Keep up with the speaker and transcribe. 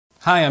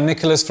Hi, I'm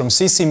Nicholas from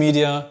CC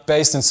Media,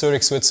 based in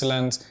Zurich,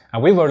 Switzerland,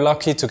 and we were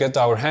lucky to get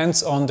our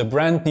hands on the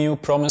brand new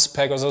promised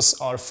Pegasus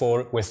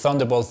R4 with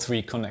Thunderbolt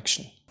 3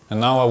 connection.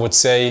 And now I would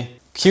say,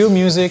 cue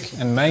music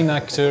and main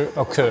actor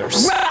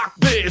occurs.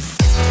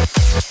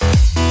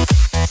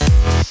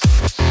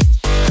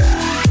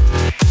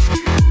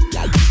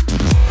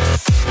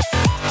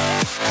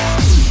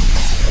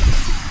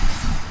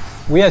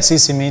 We at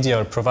CC Media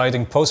are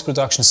providing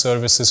post-production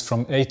services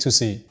from A to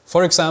Z.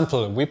 For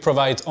example, we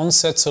provide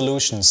on-set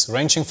solutions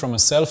ranging from a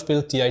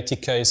self-built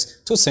DIT case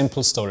to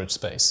simple storage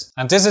space.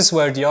 And this is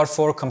where the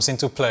R4 comes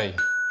into play.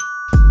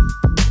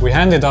 We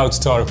hand it out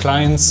to our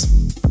clients.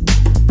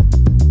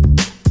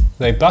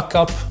 They back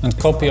up and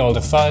copy all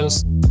the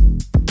files.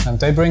 And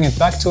they bring it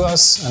back to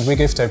us and we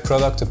give their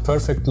product a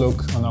perfect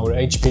look on our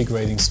HP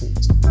grading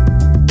suite.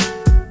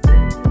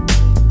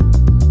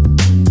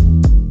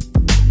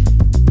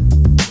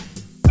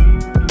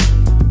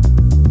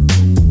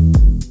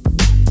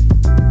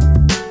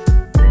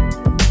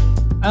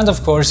 And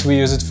of course we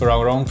use it for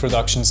our own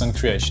productions and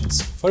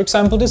creations. For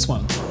example, this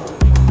one.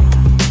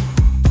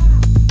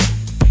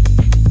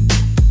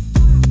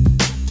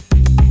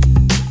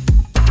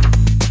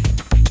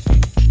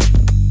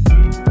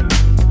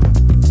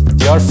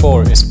 The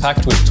R4 is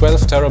packed with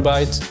 12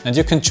 TB and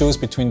you can choose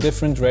between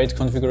different RAID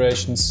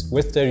configurations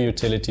with their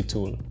utility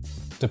tool.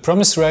 The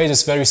promised RAID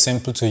is very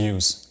simple to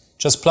use.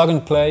 Just plug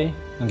and play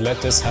and let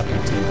this happen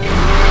to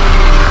you.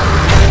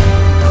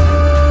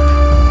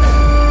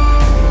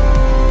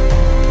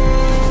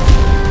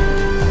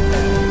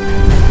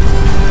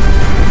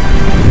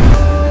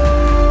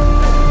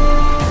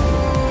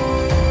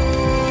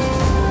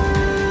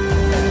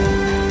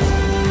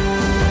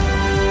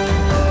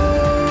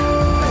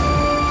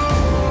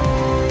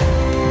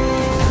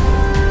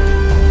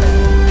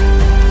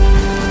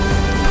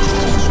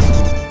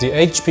 The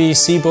HP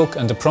ZBook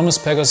and the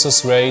promised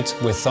Pegasus RAID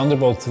with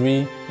Thunderbolt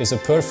 3 is a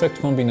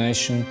perfect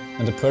combination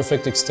and a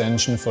perfect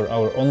extension for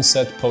our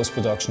on-set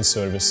post-production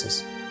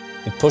services.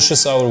 It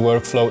pushes our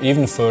workflow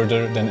even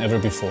further than ever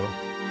before.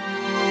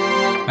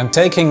 And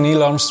taking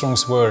Neil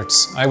Armstrong's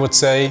words, I would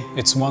say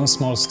it's one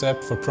small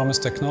step for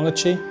promised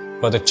technology,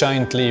 but a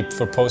giant leap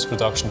for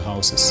post-production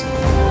houses.